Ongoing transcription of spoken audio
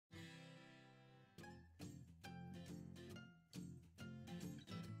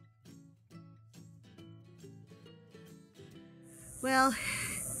Well,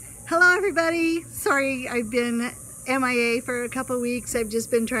 hello everybody. Sorry I've been MIA for a couple weeks. I've just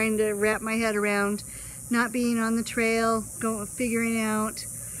been trying to wrap my head around not being on the trail, figuring out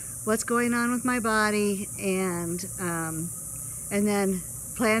what's going on with my body, and then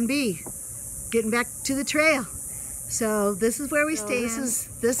plan B, getting back to the trail. So this is where we stay. Here's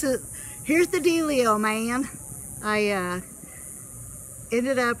the dealio, man. I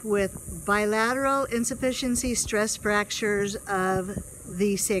ended up with bilateral insufficiency stress fractures of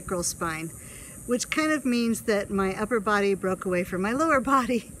the sacral spine, which kind of means that my upper body broke away from my lower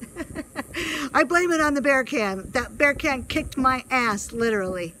body. I blame it on the bear can. That bear can kicked my ass,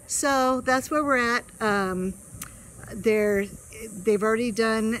 literally. So that's where we're at. They've already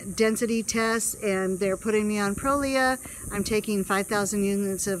done density tests and they're putting me on Prolia. I'm taking 5,000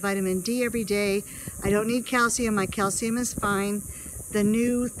 units of vitamin D every day. I don't need calcium. My calcium is fine. The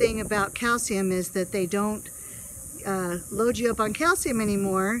new thing about calcium is that they don't load you up on calcium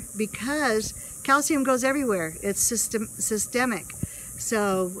anymore because calcium goes everywhere. It's systemic.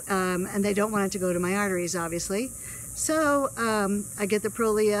 So, and they don't want it to go to my arteries, obviously. So I get the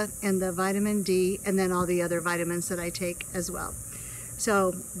Prolia and the vitamin D and then all the other vitamins that I take as well.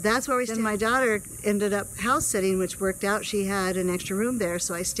 So that's where we stay. My daughter ended up house sitting, which worked out. She had an extra room there,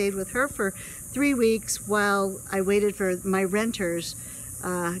 so I stayed with her for 3 weeks while I waited for my renters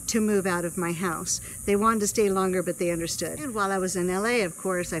to move out of my house. They wanted to stay longer, but they understood. And while I was in LA, of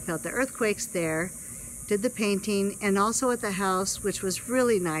course, I felt the earthquakes there, did the painting, and also at the house, which was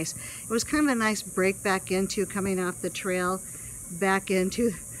really nice. It was kind of a nice break back into coming off the trail, back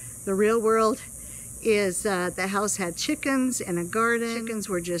into the real world. The house had chickens and a garden. Chickens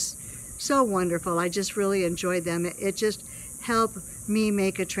were just so wonderful. I just really enjoyed them. It just helped me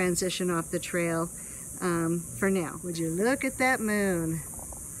make a transition off the trail for now. Would you look at that moon?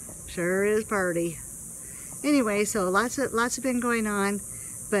 Sure is pretty. Anyway, so lots have been going on,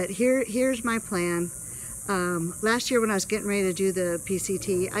 but here's my plan. Last year when I was getting ready to do the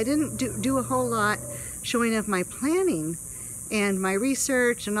PCT, I didn't do a whole lot showing of my planning and my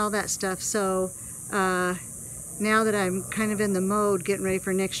research and all that stuff. So now that I'm kind of in the mode getting ready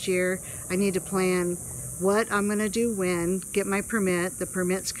for next year, I need to plan what I'm going to do when, get my permit. The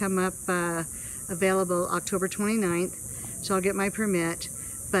permits come up available October 29th, so I'll get my permit.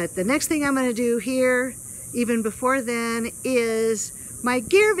 But the next thing I'm going to do here, even before then, is my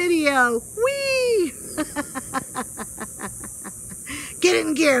gear video. Whee! Get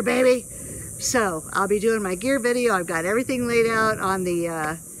in gear, baby. So I'll be doing my gear video. I've got everything laid out on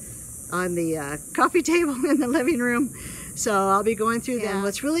the coffee table in the living room. So I'll be going through them.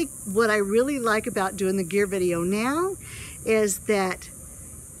 What I really like about doing the gear video now is that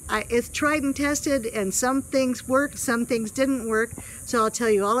it's tried and tested, and some things worked, some things didn't work. So I'll tell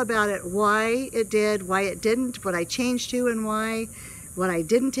you all about it, why it did, why it didn't, what I changed to and why, what I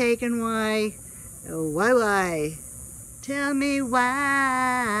didn't take and why. Oh, why? Tell me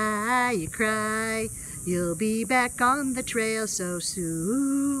why you cry. You'll be back on the trail so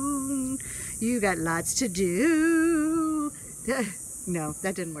soon. You got lots to do. No,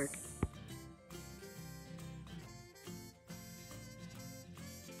 that didn't work.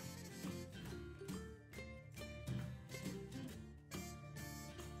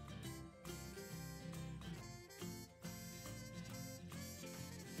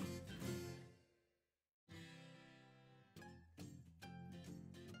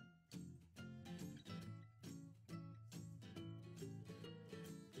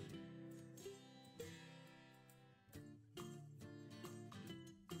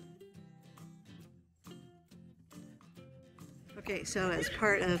 Okay, so as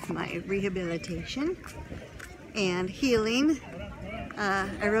part of my rehabilitation and healing,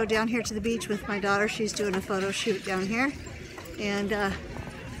 I rode down here to the beach with my daughter. She's doing a photo shoot down here, and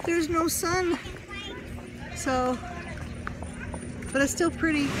there's no sun, so, but it's still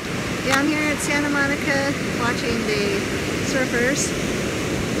pretty. Down here at Santa Monica, watching the surfers,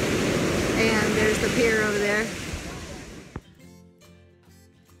 and there's the pier over there.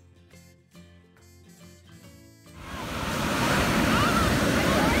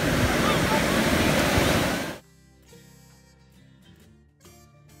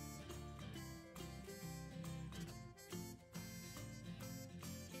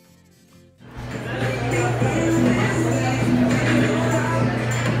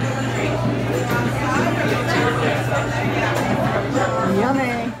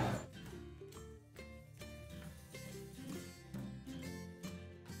 Yummy!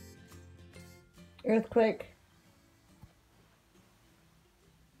 Earthquake.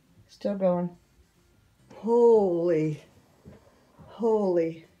 Still going. Holy.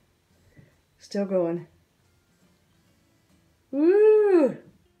 Still going. Woo!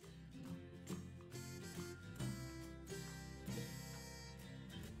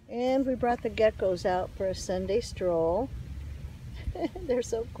 And we brought the geckos out for a Sunday stroll. They're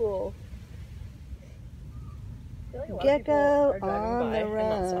so cool. Gecko on the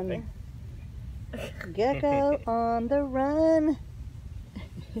run. Gecko on the run.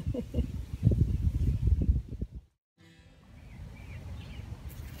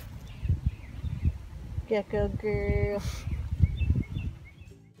 Gecko girl.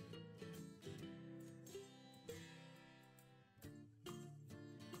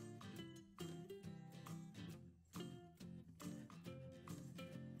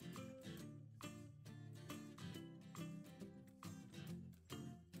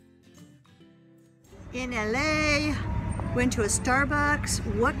 In LA, went to a Starbucks.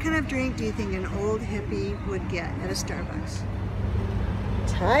 What kind of drink do you think an old hippie would get at a Starbucks?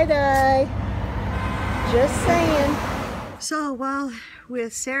 Tie-dye. Just saying. So while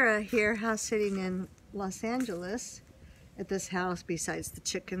with Sarah here house sitting in Los Angeles at this house, besides the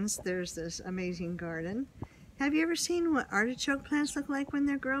chickens, there's this amazing garden. Have you ever seen what artichoke plants look like when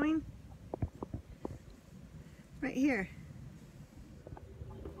they're growing? Right here.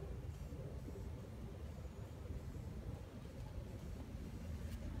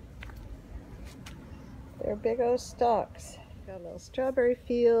 They're big old stalks. Got a little strawberry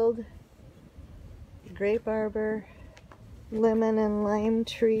field, grape arbor, lemon and lime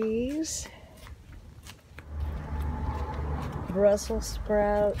trees, Brussels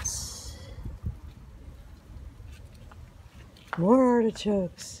sprouts, more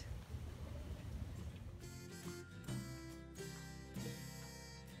artichokes.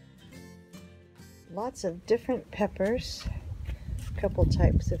 Lots of different peppers. Couple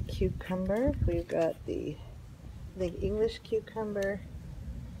types of cucumber. We've got the English cucumber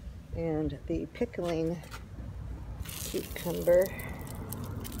and the pickling cucumber.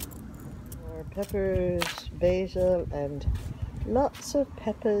 More peppers, basil, and lots of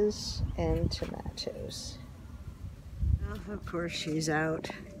peppers and tomatoes. Well, of course she's out.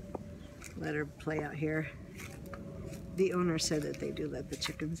 Let her play out here. The owner said that they do let the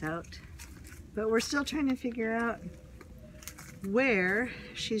chickens out, but we're still trying to figure out where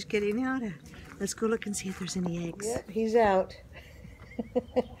she's getting out at. Let's go look and see if there's any eggs. Yep, he's out.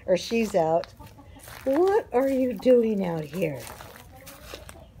 Or she's out. What are you doing out here?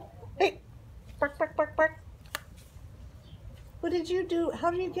 Hey! Bark, bark, bark, bark. What did you do?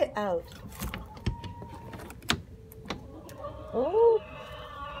 How did you get out? Oh,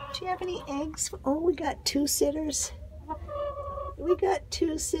 do you have any eggs? Oh, we got 2 sitters. We got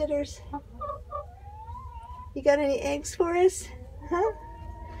 2 sitters. You got any eggs for us? Huh?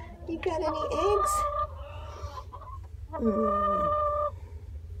 You got any eggs?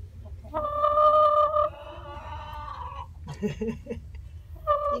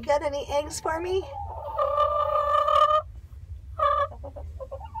 You got any eggs for me?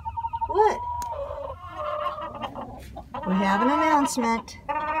 What? We have an announcement.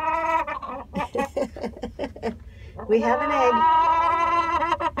 We have an egg.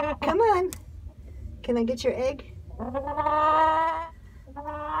 Come on. Can I get your egg?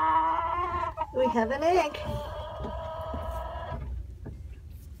 We have an egg.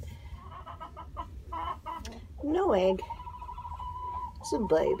 No egg. It's a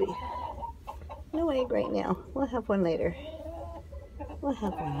baby. No egg right now. We'll have one later. We'll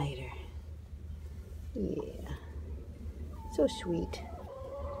have one later. Yeah. So sweet.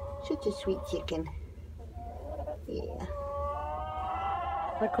 Such a sweet chicken. Yeah.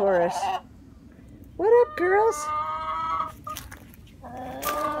 The chorus. What up, girls?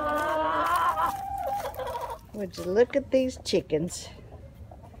 Would you look at these chickens?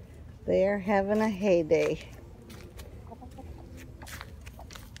 They are having a heyday.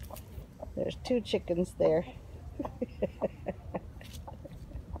 There's 2 chickens there.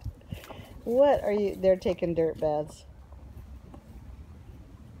 What are you? They're taking dirt baths.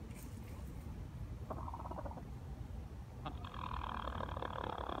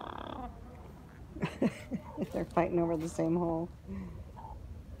 They're fighting over the same hole.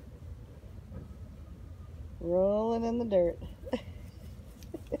 Rolling in the dirt.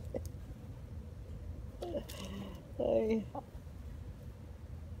 Hey.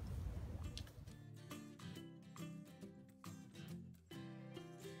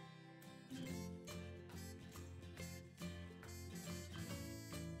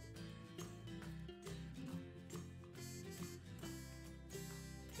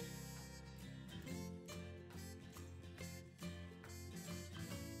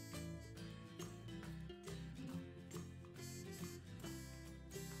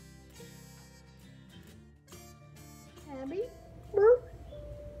 Abby?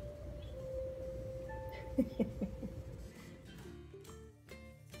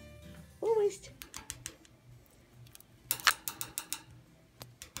 surprised?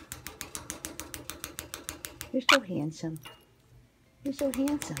 You're so handsome. You're so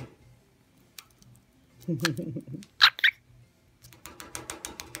handsome.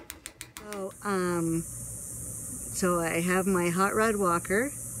 So I have my hot rod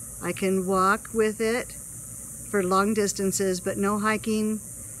walker. I can walk with it for long distances, but no hiking,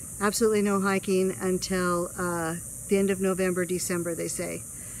 absolutely no hiking until the end of November, December, they say.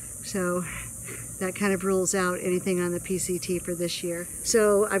 So that kind of rules out anything on the PCT for this year.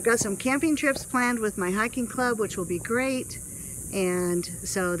 So I've got some camping trips planned with my hiking club, which will be great. And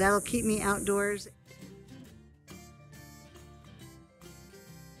so that'll keep me outdoors.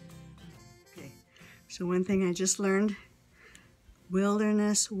 Okay, so one thing I just learned,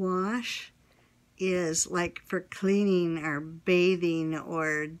 wilderness wash is like for cleaning or bathing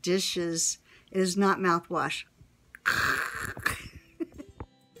or dishes. It is not mouthwash.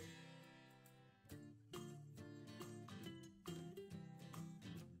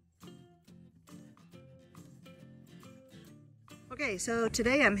 Okay, so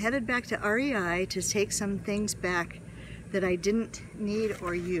today I'm headed back to REI to take some things back that I didn't need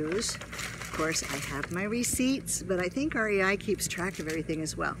or use. Of course, I have my receipts, but I think REI keeps track of everything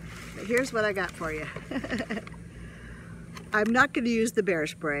as well. But here's what I got for you. I'm not going to use the bear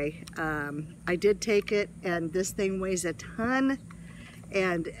spray. I did take it, and this thing weighs a ton.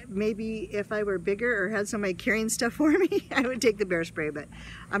 And maybe if I were bigger or had somebody carrying stuff for me, I would take the bear spray, but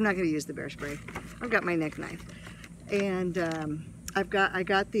I'm not going to use the bear spray. I've got my neck knife. And I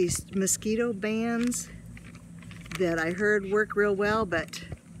got these mosquito bands that I heard work real well, but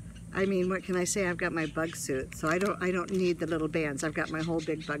I mean, what can I say? I've got my bug suit, so I don't need the little bands. I've got my whole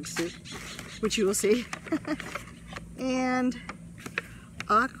big bug suit, which you will see. And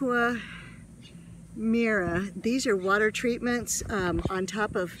Aqua Mira. These are water treatments on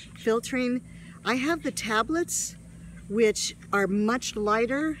top of filtering. I have the tablets, which are much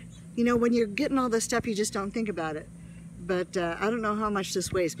lighter. You know, when you're getting all this stuff, you just don't think about it. But I don't know how much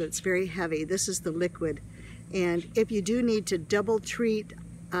this weighs, but it's very heavy. This is the liquid. And if you do need to double treat,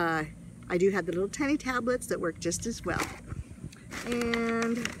 I do have the little tiny tablets that work just as well.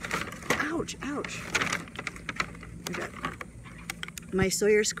 And, ouch, ouch. I got my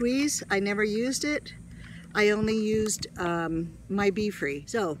Sawyer squeeze. I never used it. I only used my Bee Free.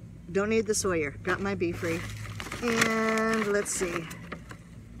 So, don't need the Sawyer. Got my Bee Free. And let's see.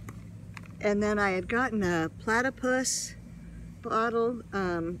 And then I had gotten a platypus bottle,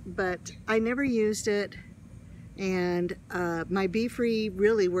 but I never used it. And my Bee Free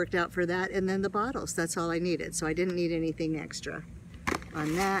really worked out for that. And then the bottles, that's all I needed. So I didn't need anything extra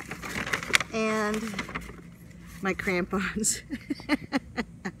on that. And my crampons.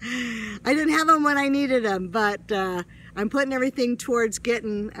 I didn't have them when I needed them, but I'm putting everything towards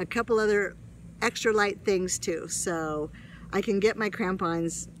getting a couple other extra light things too. So I can get my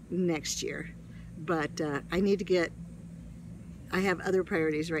crampons next year. But I have other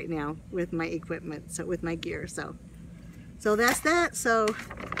priorities right now with my equipment, so with my gear. So that's that. So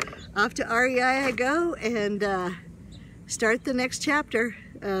off to REI I go and start the next chapter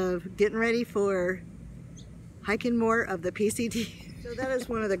of getting ready for hiking more of the PCT. So that is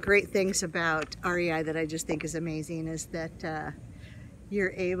one of the great things about REI that I just think is amazing, is that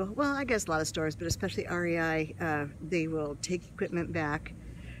you're able, well, I guess a lot of stores, but especially REI, they will take equipment back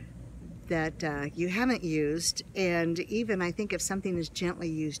that you haven't used, and even I think if something is gently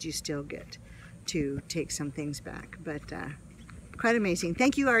used, you still get to take some things back. But quite amazing.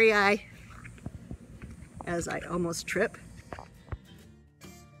 Thank you, REI, as I almost trip.